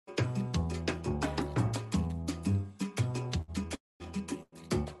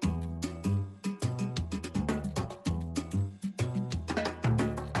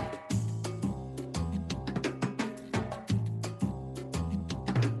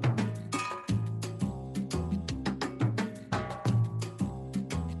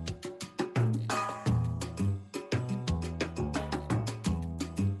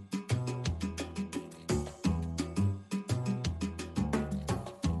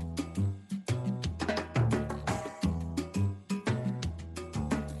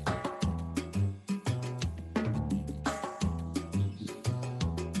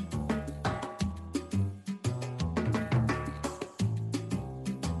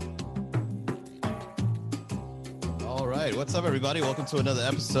right. What's up, everybody? Welcome to another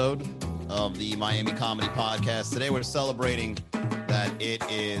episode of the Miami Comedy Podcast. Today, we're celebrating that it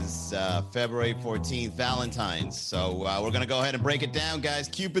is February 14th, Valentine's. So we're going to go ahead and break it down, guys.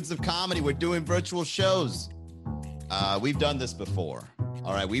 Cupids of Comedy. We're doing virtual shows. We've done this before.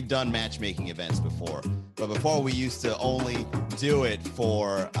 All right. We've done matchmaking events before. But before, we used to only do it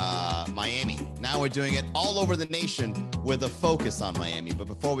for Miami. Now we're doing it all over the nation with a focus on Miami. But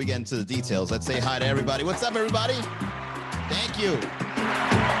before we get into the details, let's say hi to everybody. What's up, everybody? Thank you.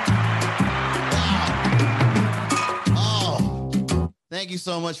 Wow. Oh, thank you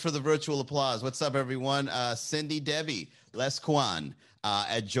so much for the virtual applause. What's up, everyone? Cindy Devi, Les Kwan,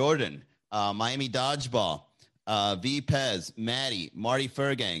 Ed Jordan, Miami Dodgeball, V Pez, Maddie, Marty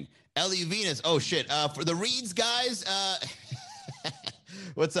Fergang, Ellie Venus. Oh, shit. For the Reeds, guys,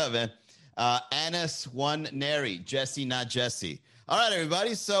 what's up, man? Anis One Neri, Jesse, not Jesse. All right,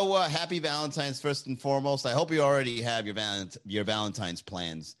 everybody. So happy Valentine's first and foremost. I hope you already have your Valentine's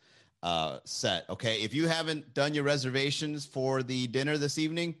plans set. Okay. If you haven't done your reservations for the dinner this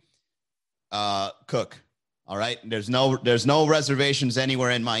evening, cook. All right. There's no reservations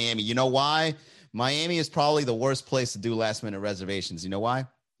anywhere in Miami. You know why? Miami is probably the worst place to do last minute reservations. You know why?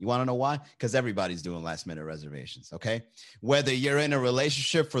 You want to know why? Because everybody's doing last minute reservations. Okay. Whether you're in a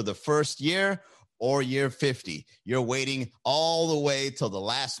relationship for the first year or year 50, you're waiting all the way till the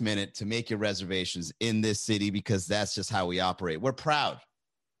last minute to make your reservations in this city because that's just how we operate. We're proud.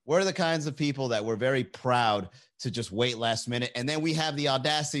 We're the kinds of people that we're very proud to just wait last minute. And then we have the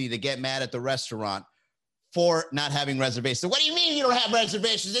audacity to get mad at the restaurant for not having reservations. So what do you mean you don't have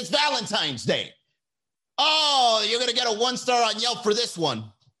reservations? It's Valentine's Day. Oh, you're going to get a 1-star on Yelp for this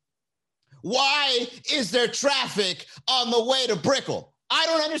one. Why is there traffic on the way to Brickell? I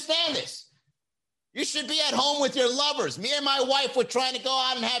don't understand this. You should be at home with your lovers. Me and my wife were trying to go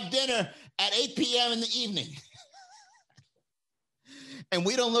out and have dinner at 8 p.m. in the evening. And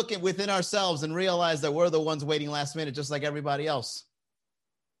we don't look at within ourselves and realize that we're the ones waiting last minute, just like everybody else.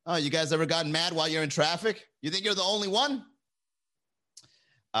 Oh, you guys ever gotten mad while you're in traffic? You think you're the only one?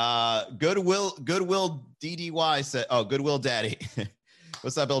 Goodwill DDY said, oh, Goodwill Daddy.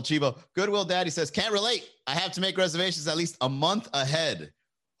 What's up, El Chivo? Goodwill Daddy says, can't relate. I have to make reservations at least a month ahead.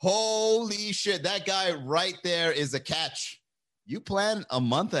 Holy shit. That guy right there is a catch. You plan a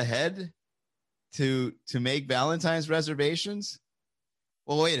month ahead to make Valentine's reservations?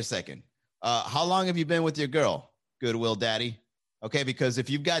 Well, wait a second. How long have you been with your girl, Goodwill Daddy? Okay, because if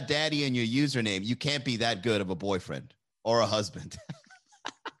you've got daddy in your username, you can't be that good of a boyfriend or a husband.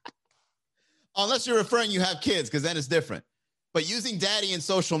 Unless you're referring you have kids, because then it's different. But using daddy in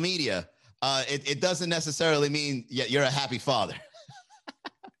social media, it doesn't necessarily mean you're a happy father.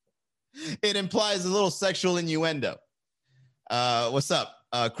 It implies a little sexual innuendo. What's up?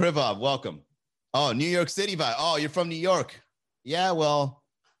 Krivov, welcome. Oh, New York City vibe. Oh, you're from New York. Yeah, well,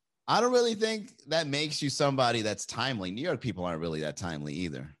 I don't really think that makes you somebody that's timely. New York people aren't really that timely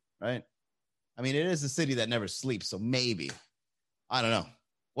either, right? I mean, it is a city that never sleeps, so maybe. I don't know.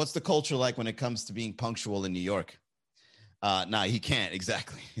 What's the culture like when it comes to being punctual in New York? Nah, he can't,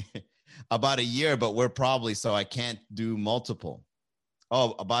 exactly. About a year, but we're probably, so I can't do multiple.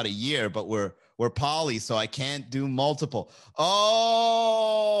 Oh, about a year, but we're poly, so I can't do multiple.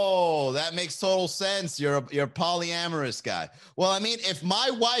 Oh, that makes total sense. You're a polyamorous guy. Well, I mean, if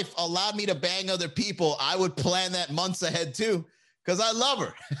my wife allowed me to bang other people, I would plan that months ahead too, because I love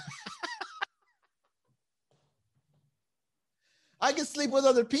her. I can sleep with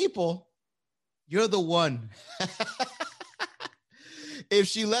other people. You're the one. If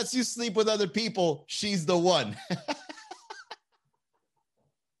she lets you sleep with other people, she's the one.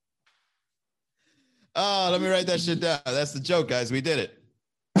 Oh, let me write that shit down. That's the joke, guys. We did it.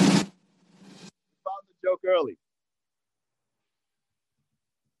 Found the joke early.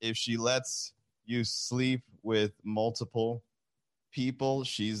 If she lets you sleep with multiple people,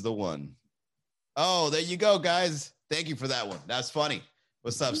 she's the one. Oh, there you go, guys. Thank you for that one. That's funny.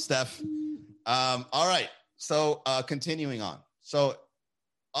 What's up, Steph? All right. So continuing on. So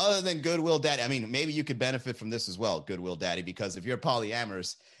other than Goodwill Daddy, I mean, maybe you could benefit from this as well, Goodwill Daddy, because if you're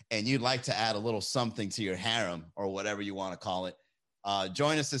polyamorous and you'd like to add a little something to your harem or whatever you want to call it,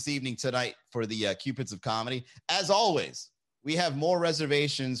 join us this evening tonight for the Cupids of Comedy. As always, we have more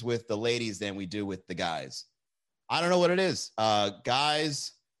reservations with the ladies than we do with the guys. I don't know what it is.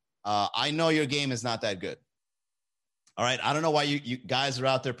 Guys, I know your game is not that good. All right. I don't know why you guys are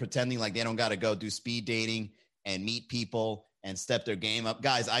out there pretending like they don't got to go do speed dating and meet people and step their game up.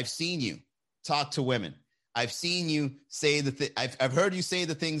 Guys, I've seen you talk to women. I've seen you say I've heard you say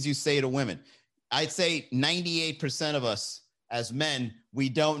the things you say to women. I'd say 98% of us as men, we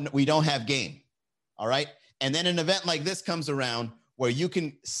don't have game. All right. And then an event like this comes around where you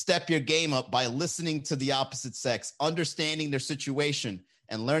can step your game up by listening to the opposite sex, understanding their situation,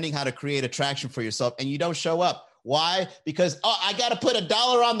 and learning how to create attraction for yourself. And you don't show up. Why? Because, I got to put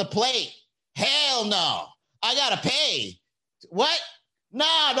 $1 on the plate. Hell no. I got to pay. What?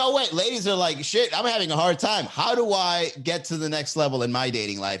 Nah, no way. Ladies are like, shit, I'm having a hard time. How do I get to the next level in my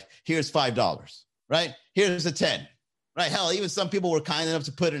dating life? Here's $5, right? Here's a 10, right? Hell, even some people were kind enough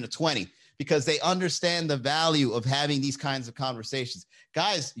to put in a 20 because they understand the value of having these kinds of conversations.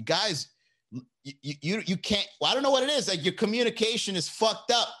 Guys, you can't, well, I don't know what it is. Like, your communication is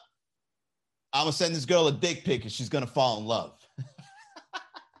fucked up. I'm going to send this girl a dick pic and she's going to fall in love.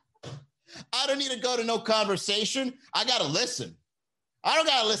 I don't need to go to no conversation. I got to listen. I don't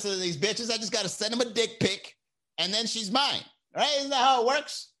got to listen to these bitches. I just got to send them a dick pic and then she's mine. Right? Isn't that how it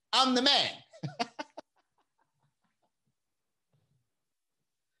works? I'm the man.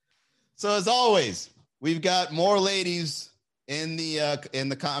 So as always, we've got more ladies in the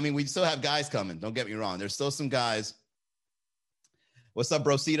I mean, we still have guys coming. Don't get me wrong. There's still some guys. What's up,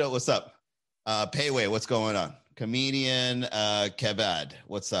 Brosito? What's up? Payway, what's going on? Comedian Kevad,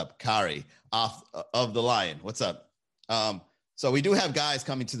 what's up? Kari, of the Lion, what's up? So we do have guys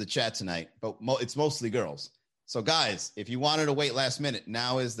coming to the chat tonight, but it's mostly girls. So guys, if you wanted to wait last minute,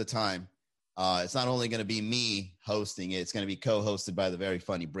 now is the time. It's not only going to be me hosting it, it's going to be co-hosted by the very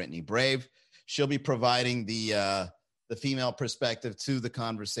funny Brittany Brave. She'll be providing the female perspective to the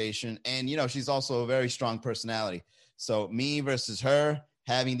conversation. And, you know, she's also a very strong personality. So me versus her,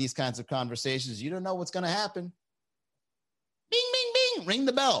 having these kinds of conversations, you don't know what's going to happen. Bing, bing, bing, ring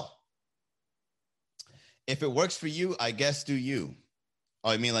the bell. If it works for you, I guess do you.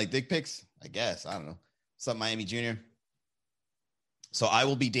 Oh, you mean like dick pics? I guess. I don't know. What's up, Miami Junior? So I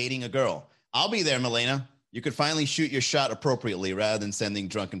will be dating a girl. I'll be there, Milena. You could finally shoot your shot appropriately rather than sending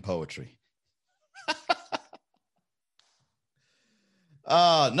drunken poetry.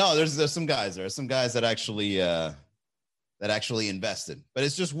 No, there's some guys. There are some guys that actually invested. But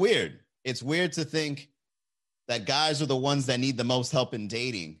it's just weird. It's weird to think that guys are the ones that need the most help in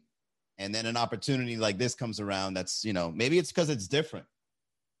dating. And then an opportunity like this comes around that's, you know, maybe it's because it's different.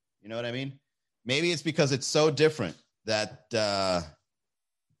 You know what I mean? Maybe it's because it's so different that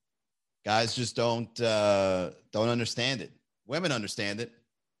guys just don't understand it. Women understand it,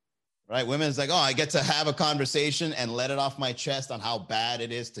 right? Women is like, oh, I get to have a conversation and let it off my chest on how bad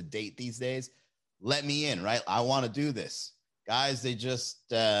it is to date these days. Let me in, right? I want to do this. Guys, they just,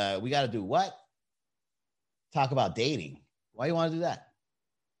 we got to do what? Talk about dating. Why you want to do that?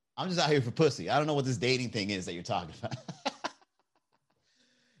 I'm just out here for pussy. I don't know what this dating thing is that you're talking about.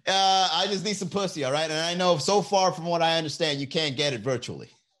 I just need some pussy, all right? And I know so far from what I understand, you can't get it virtually.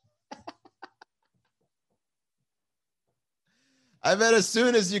 I bet as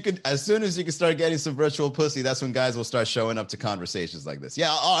soon as you can start getting some virtual pussy, that's when guys will start showing up to conversations like this. Yeah,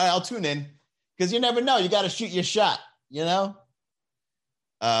 all right, I'll tune in because you never know. You got to shoot your shot, you know?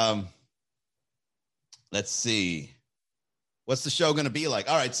 Let's see. What's the show going to be like?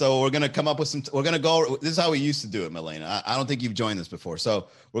 All right, so we're going to come up with we're going to go. This is how we used to do it, Milena. I don't think you've joined this before. So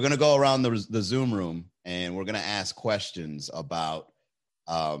we're going to go around the Zoom room and we're going to ask questions about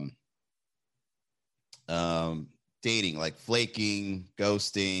dating, like flaking,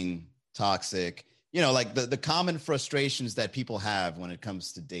 ghosting, toxic, you know, like the common frustrations that people have when it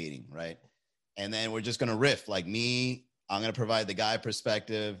comes to dating, right? And then we're just going to riff. Like me, I'm going to provide the guy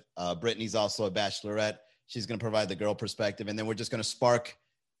perspective. Brittany's also a bachelorette. She's going to provide the girl perspective. And then we're just going to spark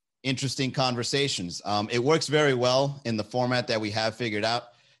interesting conversations. It works very well in the format that we have figured out.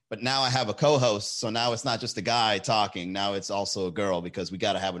 But now I have a co-host. So now it's not just a guy talking. Now it's also a girl because we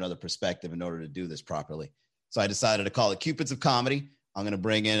got to have another perspective in order to do this properly. So I decided to call it Cupids of Comedy. I'm going to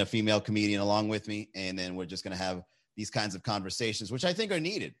bring in a female comedian along with me. And then we're just going to have these kinds of conversations, which I think are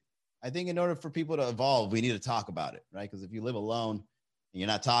needed. I think in order for people to evolve, we need to talk about it, right? Because if you live alone and you're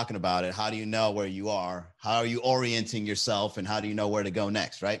not talking about it, how do you know where you are? How are you orienting yourself? And how do you know where to go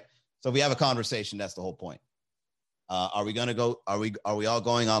next, right? So if we have a conversation, that's the whole point. Are we going to go? Are we all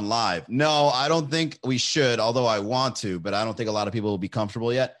going on live? No, I don't think we should, although I want to, but I don't think a lot of people will be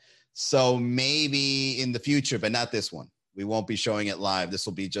comfortable yet. So maybe in the future, but not this one. We won't be showing it live. This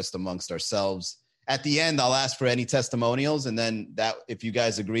will be just amongst ourselves. At the end, I'll ask for any testimonials. And then that, if you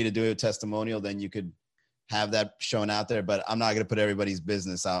guys agree to do a testimonial, then you could have that shown out there. But I'm not going to put everybody's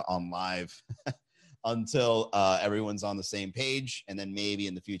business out on live until everyone's on the same page. And then maybe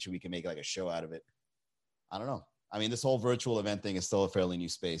in the future, we can make like a show out of it. I don't know. I mean, this whole virtual event thing is still a fairly new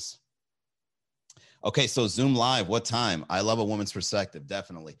space. Okay, so Zoom Live, what time? I love a woman's perspective,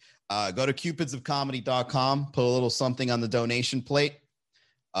 definitely. Go to cupidsofcomedy.com, put a little something on the donation plate.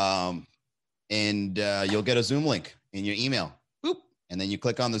 and you'll get a Zoom link in your email. Boop. And then you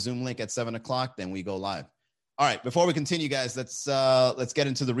click on the Zoom link at 7 o'clock, then we go live. All right, before we continue, guys, let's get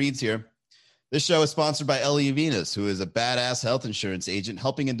into the reads here. This show is sponsored by Ellie Venus, who is a badass health insurance agent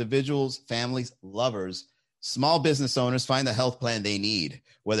helping individuals, families, lovers, small business owners find the health plan they need,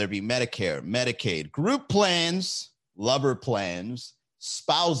 whether it be Medicare, Medicaid, group plans, lover plans,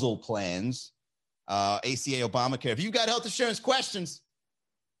 spousal plans, ACA, Obamacare. If you've got health insurance questions,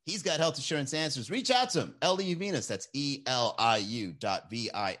 he's got health insurance answers. Reach out to him. Eliu Venus, that's ELIU.VINAS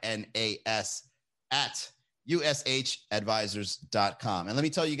at USHadvisors.com. And let me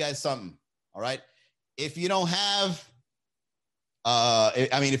tell you guys something. All right. If you don't have,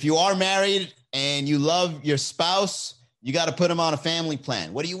 if you are married and you love your spouse, you got to put him on a family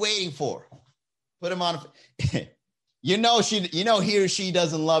plan. What are you waiting for? Put him on. He or she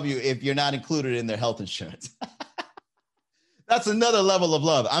doesn't love you if you're not included in their health insurance. That's another level of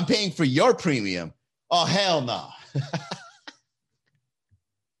love. I'm paying for your premium. Oh, hell no.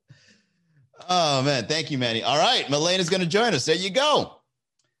 Oh, man. Thank you, Manny. All right. Melena's going to join us. There you go.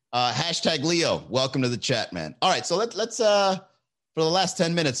 Hashtag Leo. Welcome to the chat, man. All right. So let's for the last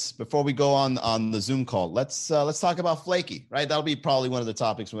 10 minutes before we go on the Zoom call, let's talk about flaky, right? That'll be probably one of the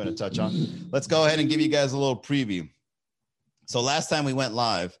topics we're going to touch on. Let's go ahead and give you guys a little preview. So last time we went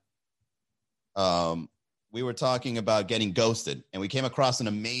live, we were talking about getting ghosted, and we came across an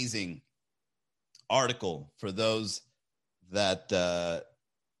amazing article for those that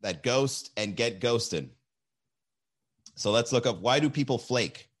ghost and get ghosted. So let's look up, why do people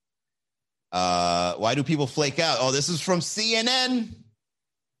flake? Why do people flake out? Oh, this is from CNN.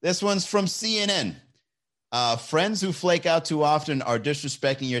 This one's from CNN. Friends who flake out too often are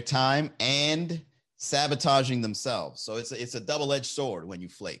disrespecting your time and sabotaging themselves. So it's a double-edged sword when you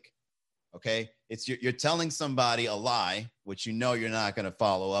flake. Okay, it's you're telling somebody a lie, which you know you're not going to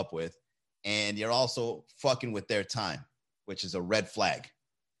follow up with, and you're also fucking with their time, which is a red flag.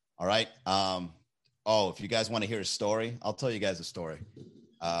 All right. If you guys want to hear a story, I'll tell you guys a story.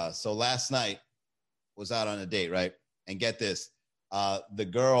 So last night was out on a date, right? And get this, the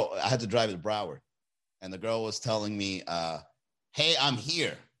girl, I had to drive to Broward, and the girl was telling me, hey, I'm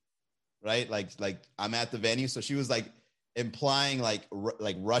here, right? Like I'm at the venue. So she was like implying like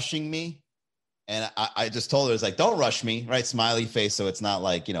rushing me. And I just told her, it's like, don't rush me, right? Smiley face. So it's not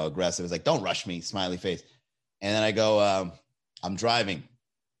like, aggressive. It's like, don't rush me, smiley face. And then I go, I'm driving.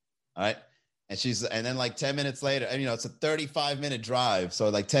 All right. And then like 10 minutes later, and it's a 35-minute drive. So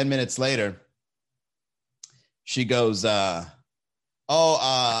like 10 minutes later, she goes, ha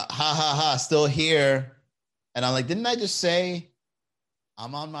ha ha, still here. And I'm like, didn't I just say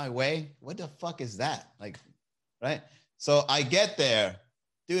I'm on my way? What the fuck is that? Like, right? So I get there,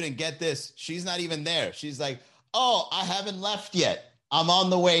 dude, and get this. She's not even there. She's like, oh, I haven't left yet. I'm on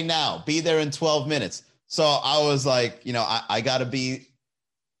the way now. Be there in 12 minutes. So I was like, I got to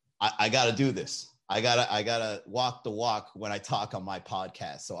do this. I gotta walk the walk when I talk on my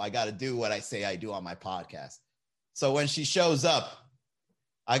podcast. So I got to do what I say I do on my podcast. So when she shows up,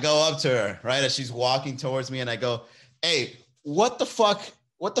 I go up to her, right, as she's walking towards me, and I go, hey, what the fuck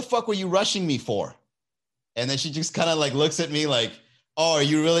were you rushing me for? And then she just kind of like looks at me like, oh,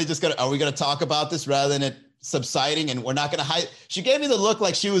 are we going to talk about this rather than it subsiding, and we're not going to hide? She gave me the look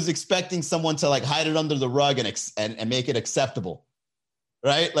like she was expecting someone to like hide it under the rug and make it acceptable.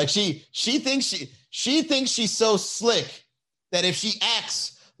 Right? Like she thinks she's so slick that if she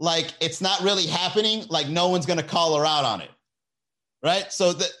acts like it's not really happening, like no one's going to call her out on it. Right?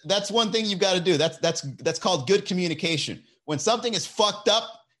 So that's one thing you've got to do. That's called good communication. When something is fucked up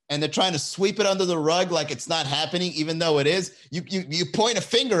and they're trying to sweep it under the rug like it's not happening, even though it is, you point a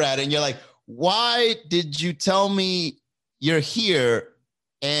finger at it and you're like, why did you tell me you're here?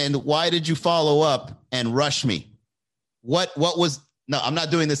 And why did you follow up and rush me? No, I'm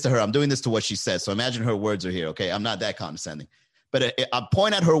not doing this to her. I'm doing this to what she said. So imagine her words are here. Okay. I'm not that condescending, but I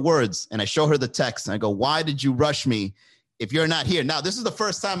point at her words and I show her the text and I go, why did you rush me if you're not here? Now, this is the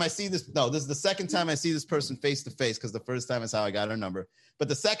first time I see this. No, this is the second time I see this person face to face, because the first time is how I got her number. But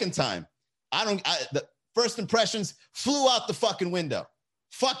the second time, the first impressions flew out the fucking window.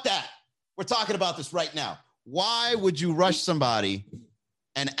 Fuck that. We're talking about this right now. Why would you rush somebody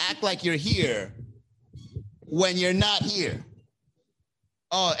and act like you're here when you're not here?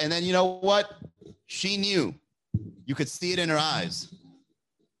 Oh, and then you know what? She knew. You could see it in her eyes.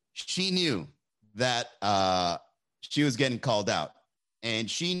 She knew that she was getting called out.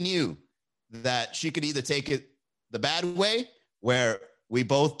 And she knew that she could either take it the bad way, where we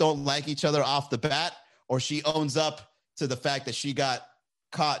both don't like each other off the bat, or she owns up to the fact that she got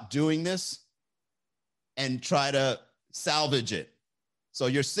caught doing this and try to salvage it. So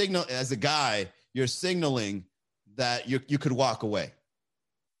you're as a guy, you're signaling that you could walk away.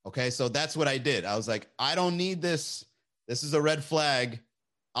 Okay. So that's what I did. I was like, I don't need this. This is a red flag.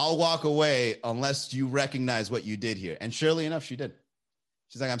 I'll walk away unless you recognize what you did here. And surely enough, she did.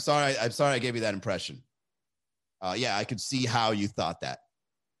 She's like, I'm sorry I gave you that impression. Yeah, I could see how you thought that.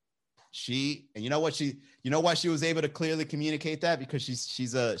 And you know why she was able to clearly communicate that? Because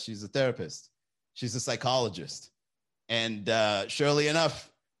she's a therapist. She's a psychologist. And surely enough,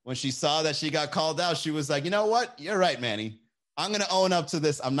 when she saw that she got called out, she was like, you know what? You're right, Manny. I'm going to own up to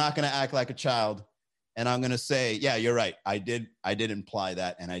this. I'm not going to act like a child. And I'm going to say, yeah, you're right. I did imply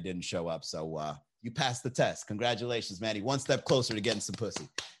that, and I didn't show up. So you passed the test. Congratulations, Manny. One step closer to getting some pussy.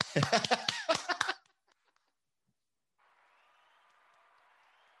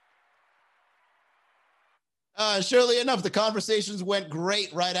 Surely enough, the conversations went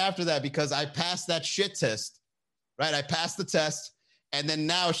great right after that because I passed that shit test, right? I passed the test. And then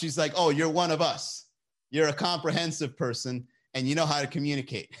now she's like, oh, you're one of us. You're a comprehensive person and you know how to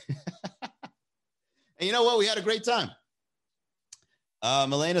communicate. And you know what? We had a great time.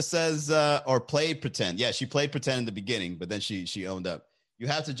 Milena says, or played pretend. Yeah, she played pretend in the beginning, but then she owned up. You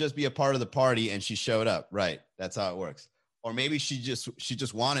have to just be a part of the party and she showed up. Right. That's how it works. Or maybe she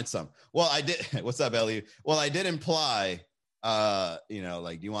just wanted some. Well, I did. What's up, Ellie? Well, I did imply, like,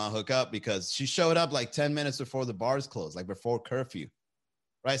 do you want to hook up? Because she showed up like 10 minutes before the bars closed, like before curfew.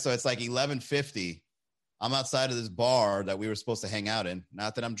 Right. So it's like 11:50. I'm outside of this bar that we were supposed to hang out in.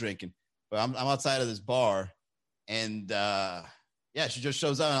 Not that I'm drinking, but I'm outside of this bar. And yeah, she just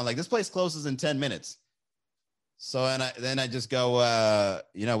shows up. And I'm like, this place closes in 10 minutes. So then I just go,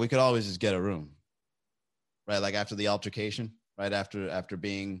 we could always just get a room. Right, like after the altercation, right after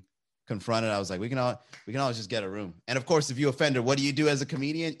being confronted, I was like, we can always just get a room. And of course, if you offend her, what do you do as a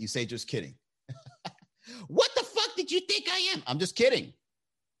comedian? You say, just kidding. What the fuck did you think I am? I'm just kidding.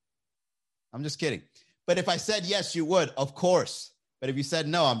 But if I said yes, you would, of course. But if you said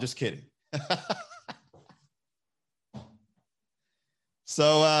no, I'm just kidding.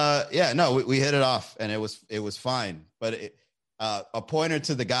 So we hit it off, and it was fine. But a pointer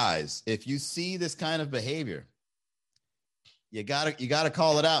to the guys: if you see this kind of behavior, you gotta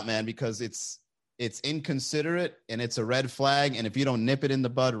call it out, man, because it's inconsiderate and it's a red flag. And if you don't nip it in the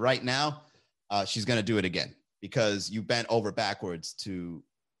bud right now, she's gonna do it again because you bent over backwards to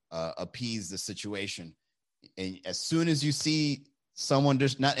appease the situation. And as soon as you see someone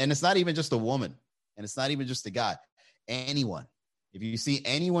and it's not even just a woman, and it's not even just a guy, anyone. If you see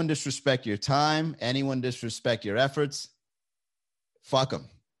anyone disrespect your time, anyone disrespect your efforts, fuck them.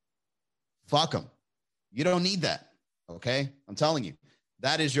 You don't need that. Okay. I'm telling you,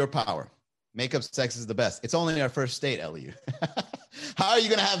 that is your power. Makeup sex is the best. It's only our first date, Eliu. How are you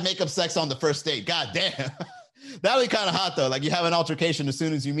going to have makeup sex on the first date? God damn. That'd be kind of hot though. Like you have an altercation as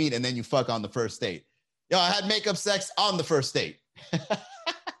soon as you meet and then you fuck on the first date. Yo, I had makeup sex on the first date.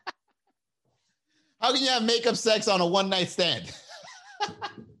 How can you have makeup sex on a one night stand?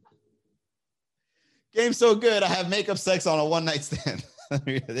 Game's so good, I have makeup sex on a one night stand.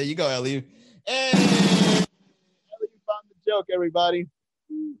 There you go, Eliu. Hey, Eliu found the joke, everybody.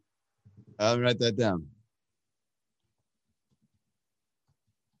 I'll write that down.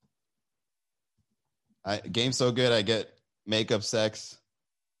 Game's so good, I get makeup sex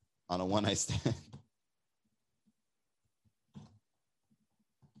on a one night stand.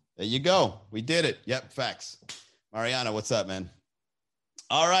 There you go. We did it. Yep, facts. Mariana, what's up, man?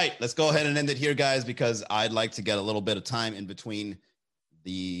 All right, let's go ahead and end it here, guys, because I'd like to get a little bit of time in between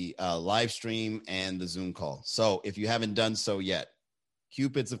the live stream and the Zoom call. So if you haven't done so yet,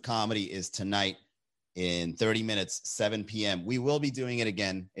 Cupids of Comedy is tonight in 30 minutes, 7 p.m. We will be doing it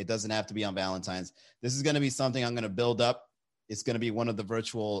again. It doesn't have to be on Valentine's. This is going to be something I'm going to build up. It's going to be one of the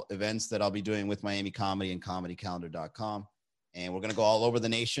virtual events that I'll be doing with Miami Comedy and comedycalendar.com. And we're going to go all over the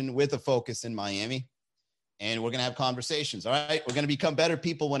nation with a focus in Miami. And we're going to have conversations, all right? We're going to become better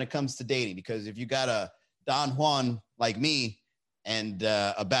people when it comes to dating, because if you got a Don Juan like me and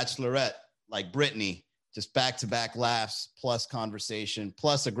a bachelorette like Brittany, just back-to-back laughs plus conversation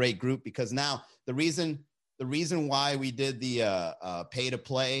plus a great group, because now the reason why we did the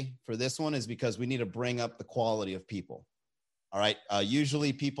pay-to-play for this one is because we need to bring up the quality of people, all right?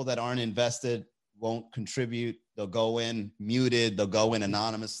 Usually people that aren't invested won't contribute. They'll go in muted. They'll go in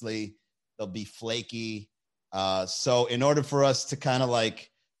anonymously. They'll be flaky. So in order for us to kind of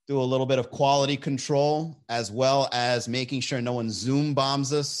like do a little bit of quality control, as well as making sure no one Zoom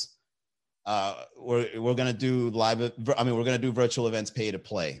bombs us, we're going to do we're going to do virtual events pay to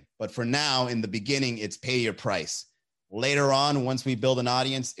play. But for now, in the beginning, it's pay your price. Later on, once we build an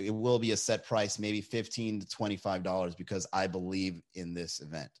audience, it will be a set price, maybe $15 to $25, because I believe in this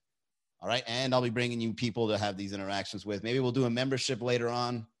event. All right. And I'll be bringing you people to have these interactions with. Maybe we'll do a membership later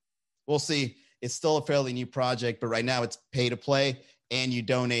on. We'll see. It's still a fairly new project, but right now it's pay to play, and you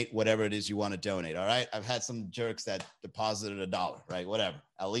donate whatever it is you want to donate. All right. I've had some jerks that deposited $1, right? Whatever.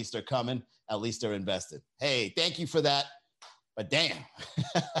 At least they're coming. At least they're invested. Hey, thank you for that. But damn,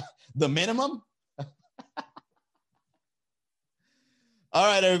 the minimum. All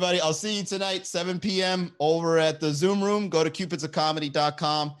right, everybody. I'll see you tonight, 7 p.m. over at the Zoom room. Go to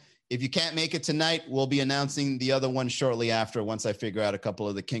cupidsofcomedy.com. If you can't make it tonight, we'll be announcing the other one shortly after, once I figure out a couple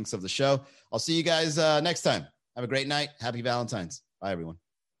of the kinks of the show. I'll see you guys next time. Have a great night. Happy Valentine's. Bye, everyone.